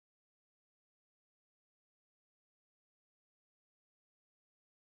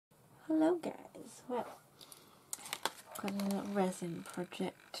Hello guys, well, I've got a little resin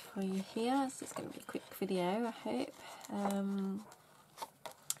project for you here. So it's going to be a quick video, I hope. And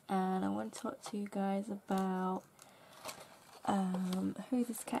I want to talk to you guys about who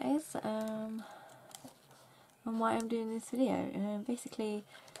this cat is and why I'm doing this video. Basically,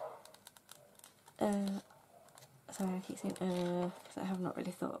 sorry I keep saying because I have not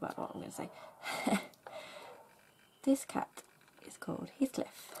really thought about what I'm going to say. This cat is called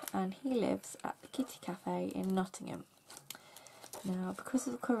Heathcliff and he lives at the Kitty Cafe in Nottingham. Now, because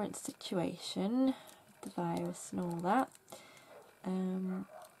of the current situation, the virus and all that,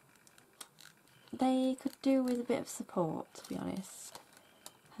 they could do with a bit of support, to be honest.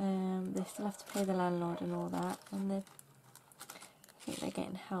 They still have to pay the landlord and all that, and I think they're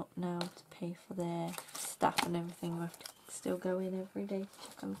getting help now to pay for their staff and everything. We have to still go in every day to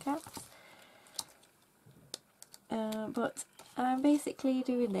check on cats. But I'm basically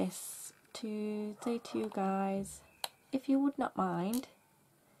doing this to say to you guys, if you would not mind,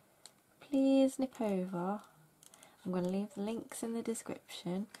 please nip over. I'm going to leave the links in the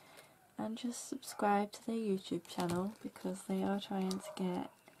description and just subscribe to their YouTube channel, because they are trying to get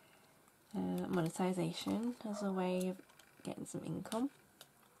monetization as a way of getting some income.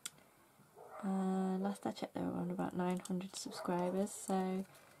 Last I checked, they were on about 900 subscribers, so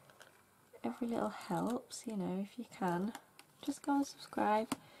every little helps, you know. If you can, just go and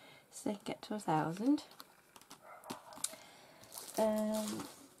subscribe so they can get to 1,000.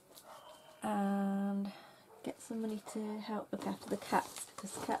 And get some money to help look after the cats,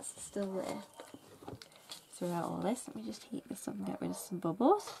 because the cats are still there throughout all this. Let me just heat this up and get rid of some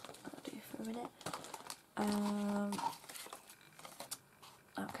bubbles. I'll do for a minute.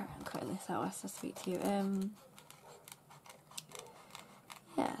 Okay, I'm cutting this out as I speak to you.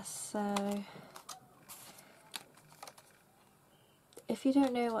 Yeah, so if you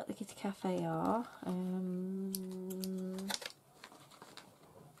don't know what the Kitty Cafe are,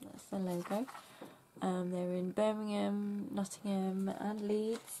 that's the logo. They're in Birmingham, Nottingham and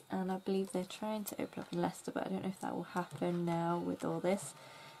Leeds, and I believe they're trying to open up in Leicester, but I don't know if that will happen now with all this.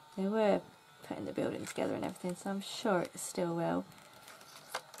 They were putting the building together and everything, so I'm sure it still will.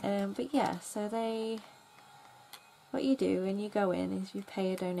 But yeah, so what you do when you go in is you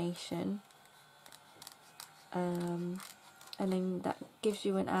pay a donation, and then that gives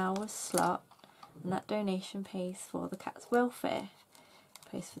you an hour's slot, and that donation pays for the cat's welfare,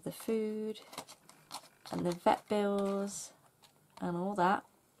 pays for the food and the vet bills and all that.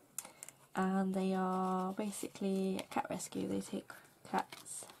 And they are basically a cat rescue. They take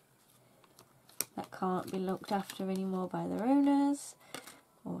cats that can't be looked after anymore by their owners,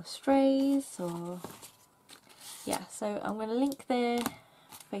 or strays, or yeah. So I'm going to link their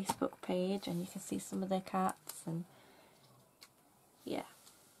Facebook page and you can see some of their cats, and yeah.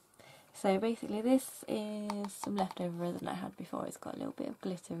 So basically this is some leftover resin I had before. It's got a little bit of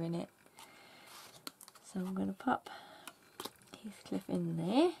glitter in it. So I'm going to pop Heathcliff in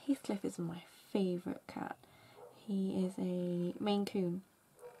there. Heathcliff is my favourite cat. He is a Maine Coon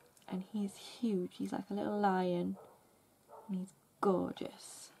and he's huge. He's like a little lion and he's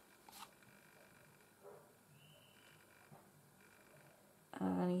gorgeous.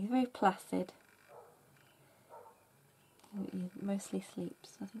 And he's very placid. He mostly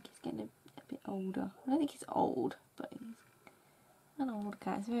sleeps. I think he's getting a bit older. I don't think he's old, but he's an old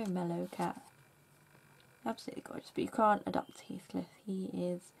cat. He's a very mellow cat. Absolutely gorgeous, but you can't adopt Heathcliff. He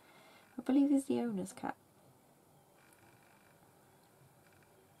is, I believe he's the owner's cat.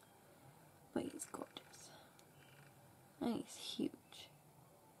 But he's gorgeous. And he's huge.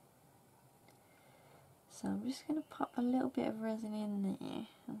 So I'm just going to pop a little bit of resin in there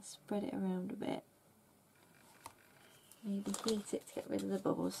and spread it around a bit. Maybe heat it to get rid of the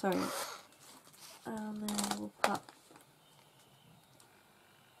bubbles, sorry. And then we'll pop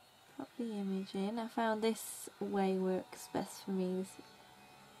the image in. I found this way works best for me,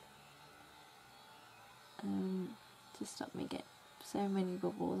 to stop me getting so many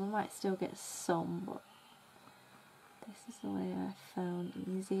bubbles. I might still get some, but this is the way I found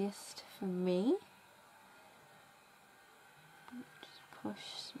easiest for me. Just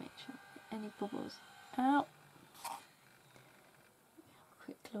push to make sure I get any bubbles out.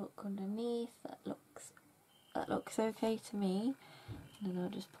 Quick look underneath. That looks okay to me. And then I'll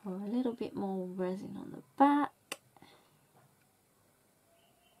just pour a little bit more resin on the back.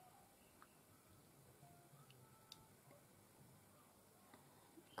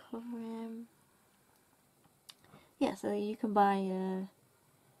 Cover him. Yeah, so you can buy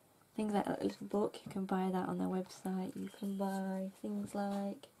things like that little book. You can buy that on their website. You can buy things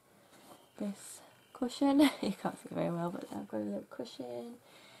like this cushion. You can't see it very well, but I've got a little cushion.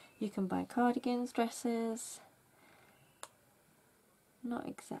 You can buy cardigans, dresses. Not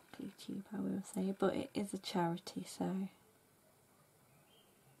exactly cheap, I will say, but it is a charity, so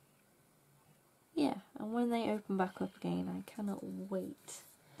yeah. And when they open back up again, I cannot wait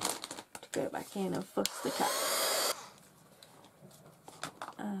to go back in and fuss the cat.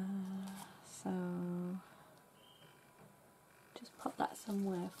 So just pop that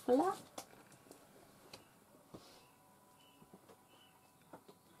somewhere flat.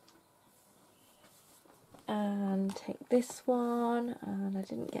 And take this one, and I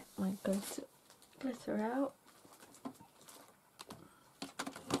didn't get my glitter out.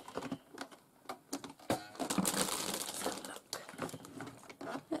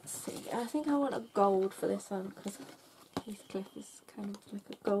 Let's see, I think I want a gold for this one because Heathcliff is kind of like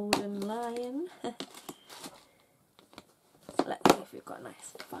a golden lion. So let's see if we've got a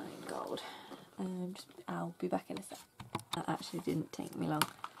nice fine gold. I'll be back in a sec. That actually didn't take me long.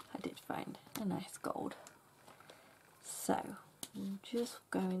 I did find a nice gold. So I'm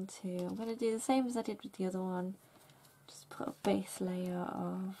going to do the same as I did with the other one. Just put a base layer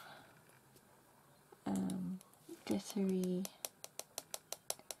of glittery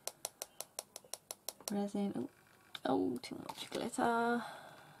resin. Oh, too much glitter,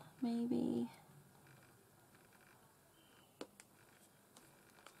 maybe.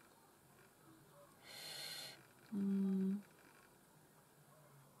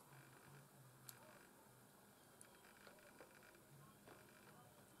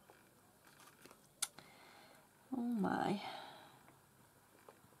 Oh my.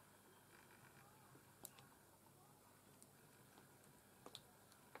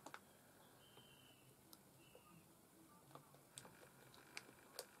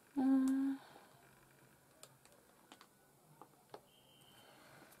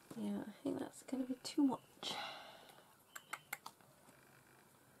 Yeah, I think that's going to be too much.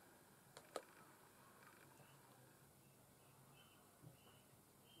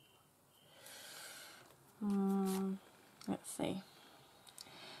 Let's see.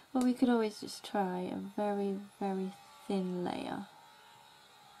 Well, we could always just try a very, very thin layer.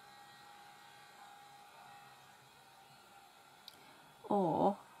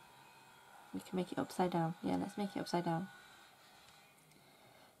 Or we can make it upside down. Yeah, let's make it upside down.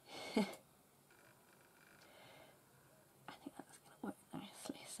 I think that's going to work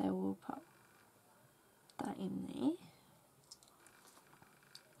nicely. So we'll pop that in there.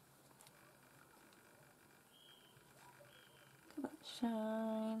 Look at that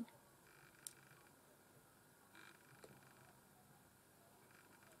shine.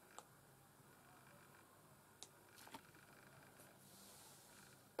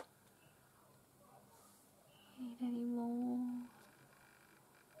 Need any more?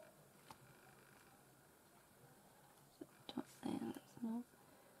 Top there, that's enough.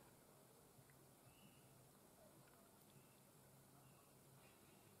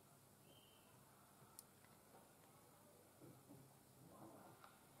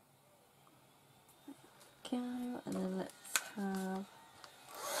 Go, and then let's have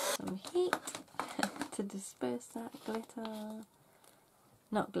some heat to disperse that glitter.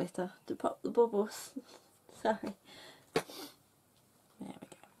 Not glitter, to pop the bubbles. Sorry. There we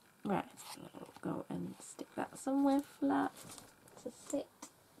go. Right, so we'll go and stick that somewhere flat to sit.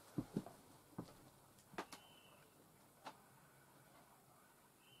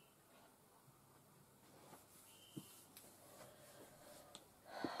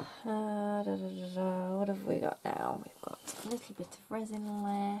 What have we got now? We've got a little bit of resin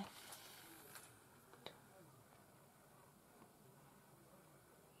left.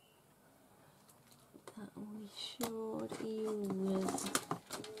 That we should use.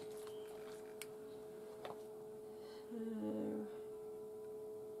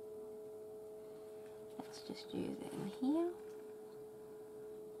 Let's just use it in here.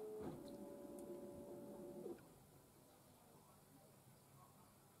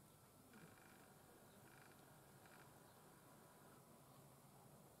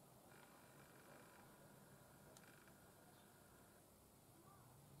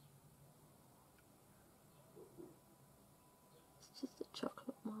 It's just a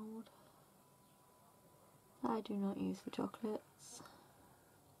chocolate mould. I do not use the chocolates.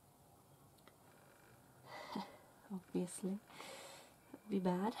 Obviously, that would be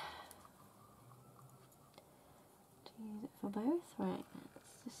bad. To use it for both. Right,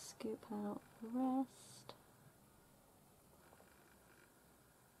 let's just scoop out the rest.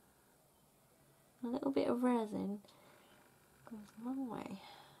 A little bit of resin goes a long way,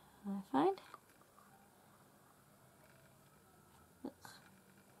 I find.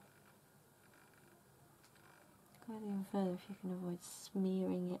 Goes even further if you can avoid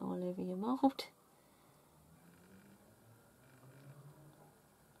smearing it all over your mould.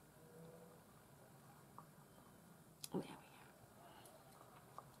 There we go.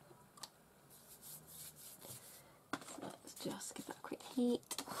 So let's just give that a quick heat.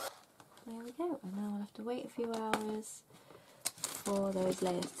 There we go. And now we'll have to wait a few hours for those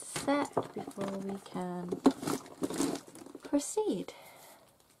layers to set before we can proceed.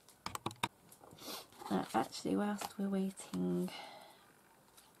 Now, actually, whilst we're waiting,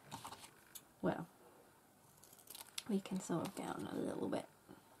 well, we can sort of get on a little bit.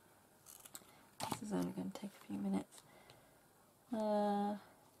 This is only going to take a few minutes. I'll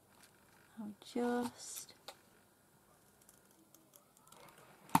just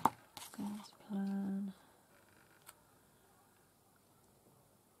going to plan.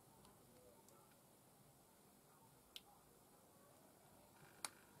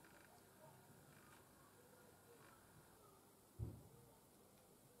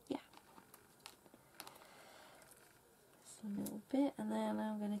 A little bit, and then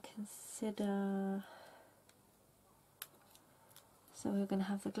I'm going to consider, so we're going to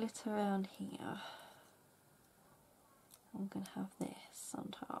have the glitter around here, I'm going to have this on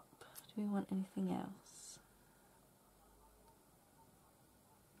top. Do we want anything else?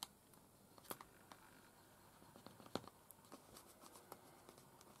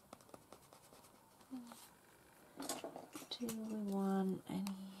 Do we want any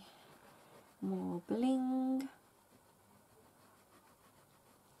more bling?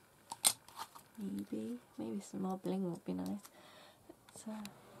 Maybe some more bling would be nice. So,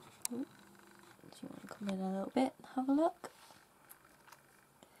 do you want to come in a little bit? Have a look.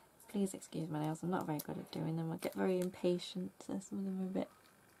 Please excuse my nails. I'm not very good at doing them. I get very impatient. So some of them are a bit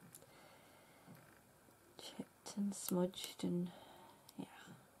chipped and smudged, and yeah.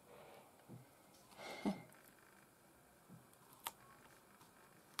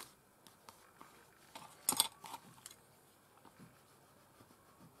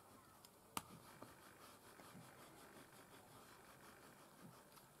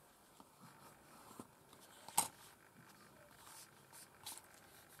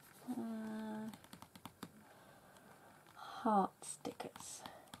 Heart stickers.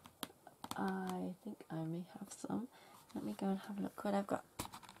 I think I may have some. Let me go and have a look what I've got.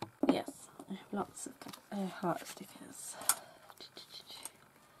 Yes, I have lots of heart stickers.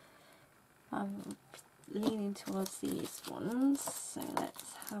 I'm leaning towards these ones, so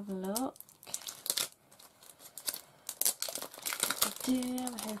let's have a look.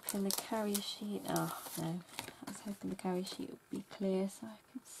 I'm hoping the carrier sheet, oh no, I was hoping the carrier sheet would be clear so I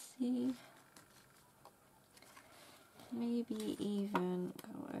could see. Maybe even go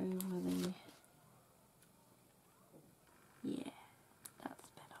over the, yeah, that's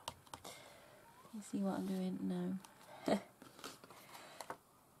better. You see what I'm doing? No.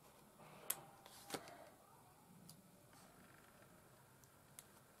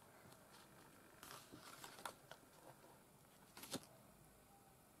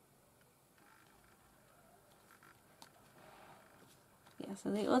 Yeah, so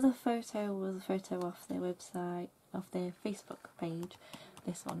the other photo was a photo off their website, off their Facebook page.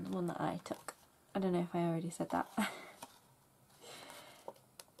 This one, the one that I took. I don't know if I already said that.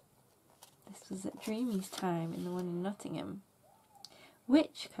 This was at Dreamy's time in the one in Nottingham,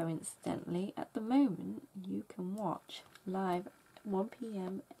 which coincidentally at the moment you can watch live at 1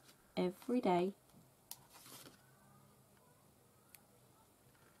 PM every day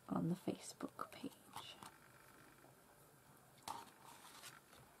on the Facebook page.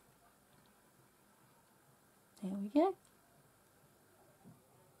 There we go. In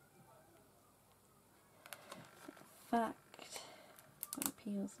fact, I'm going to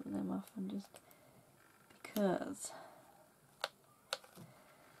peel some of them off, and just because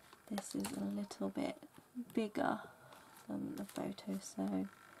this is a little bit bigger than the photo, so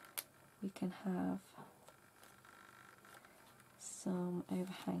we can have some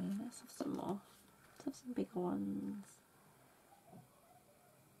overhanging. Let's have some more. Let's have some bigger ones.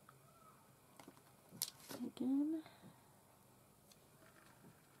 Again.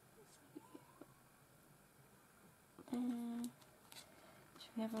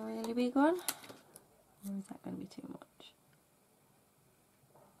 Should we have a really big one? Or is that going to be too much?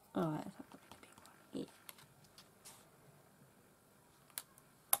 Oh, let's have a really big one here.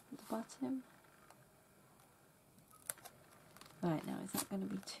 At the bottom. Right, now is that going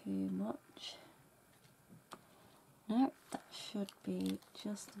to be too much? No, that should be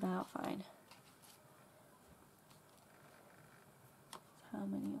just about fine. How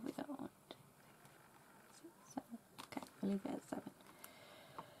many have we got? 1, 2, 3, 4, 5, 6, 7. Okay, we'll leave it at 7.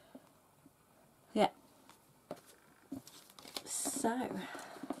 Yeah. So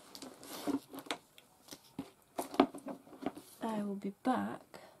I will be back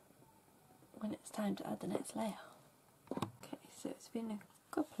when it's time to add the next layer. Okay, so it's been a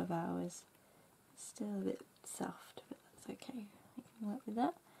couple of hours. It's still a bit soft, but that's okay. I can work with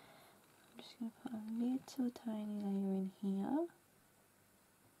that. I'm just going to put a little tiny layer in here.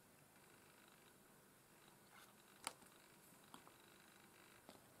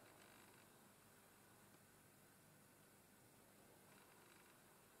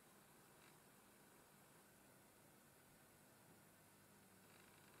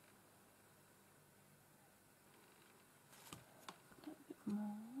 More.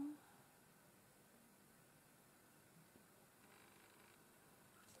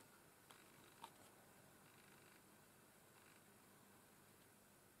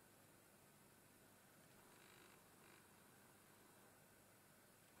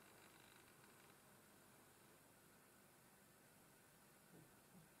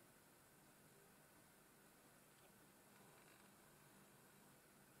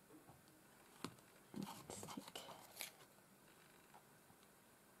 Stick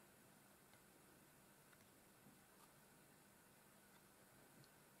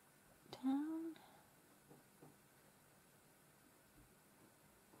down.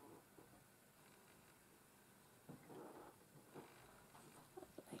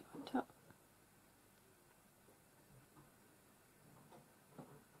 Layer on top.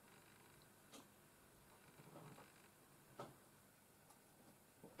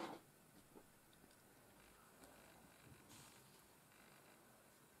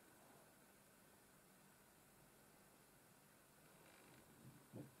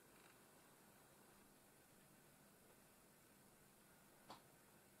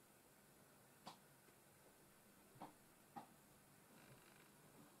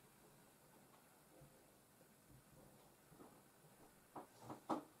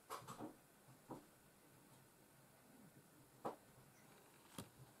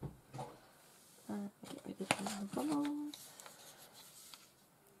 Get rid of the bubbles.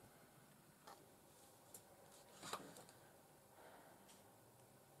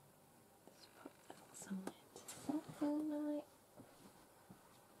 Just put that somewhere to soften like.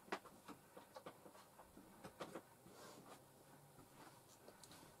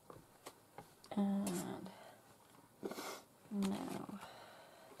 And now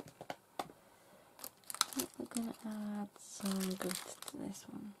I think we're going to add some glitter to this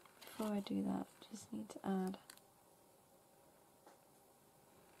one. Before I do that, I just need to add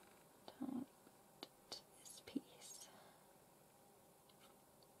tiny bit to this piece.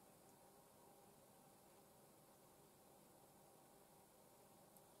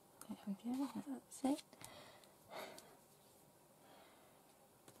 There we go, that's it.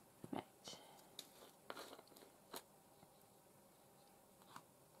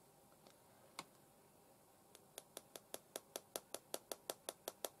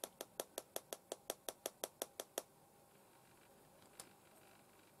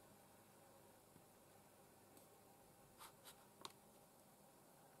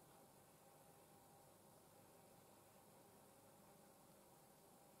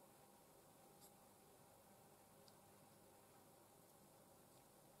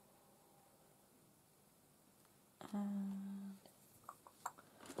 Right.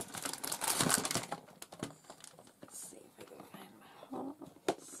 Let's see if I can find my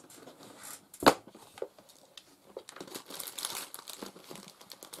hearts.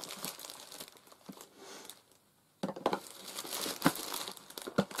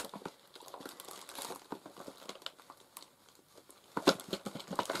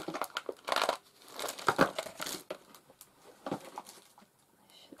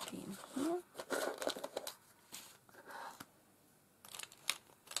 Should be in here.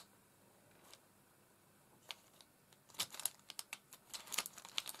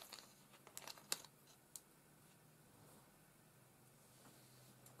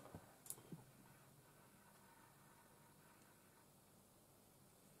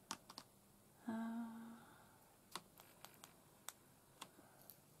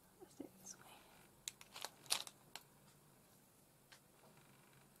 Let's do it this way.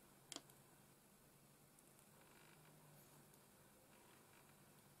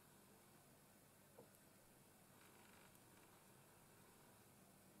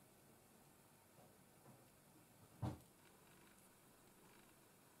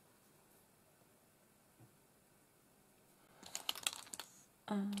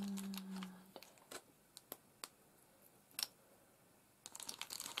 And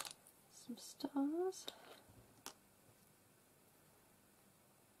some stars.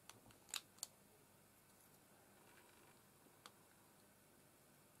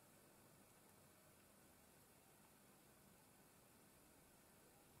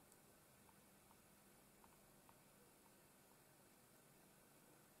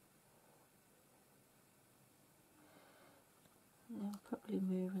 I'll probably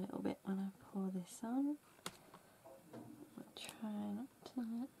move a little bit when I pour this on. I'll try not to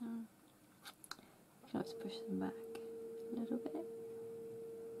let them. You can always push them back a little bit.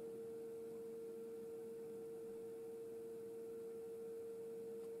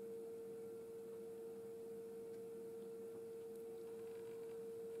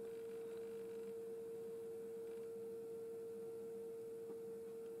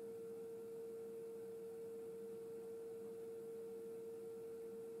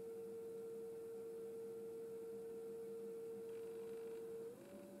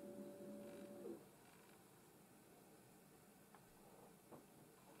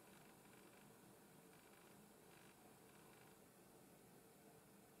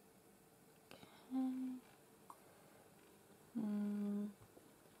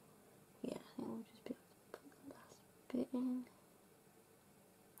 Yeah, I think we'll just be able to put the last bit in.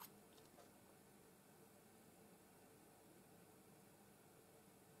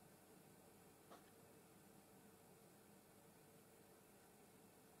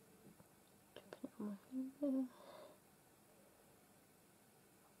 Put it on my finger.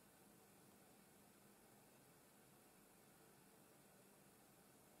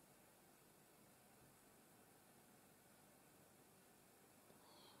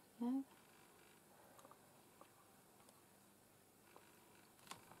 Yeah.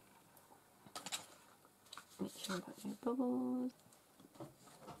 Make sure I've got no bubbles.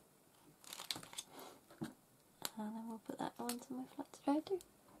 And then we'll put that onto my flat tray too.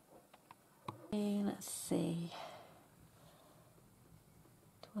 Okay, let's see.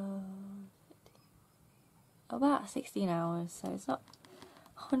 12, 15, about 16 hours, so it's not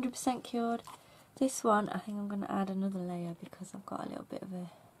 100% cured. This one, I think I'm going to add another layer because I've got a little bit of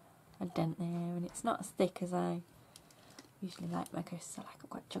a dent there, and it's not as thick as I usually like my coasters. I like them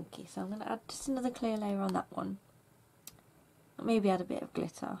quite chunky, so I'm going to add just another clear layer on that one. Maybe add a bit of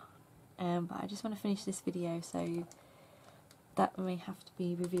glitter, but I just want to finish this video, so that may have to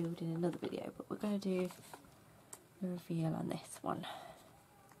be revealed in another video, but we're going to do a reveal on this one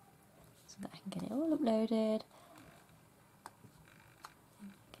so that I can get it all uploaded. You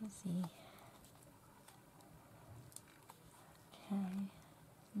can see. Okay,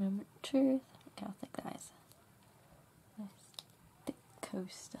 moment of truth. Look how thick that is. Nice thick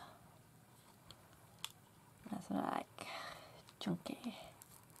coaster. That's what I like. Chunky.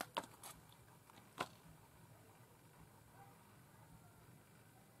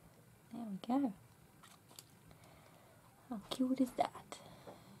 There we go. How cute is that?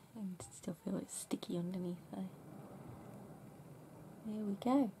 I can still feel it's sticky underneath though. There we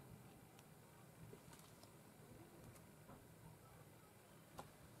go.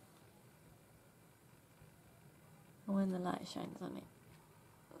 And when the light shines on it,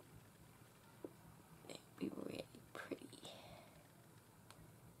 it'll be really pretty.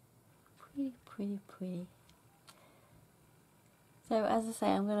 Pretty. So as I say,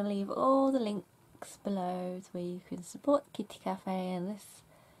 I'm going to leave all the links below to where you can support the Kitty Cafe and this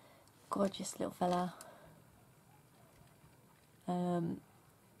gorgeous little fella.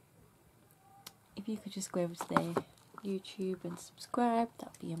 If you could just go over to their YouTube and subscribe,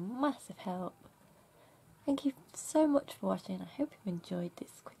 that would be a massive help. Thank you so much for watching. I hope you enjoyed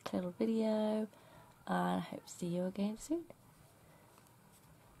this quick little video, and I hope to see you again soon.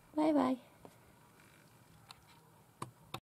 Bye bye.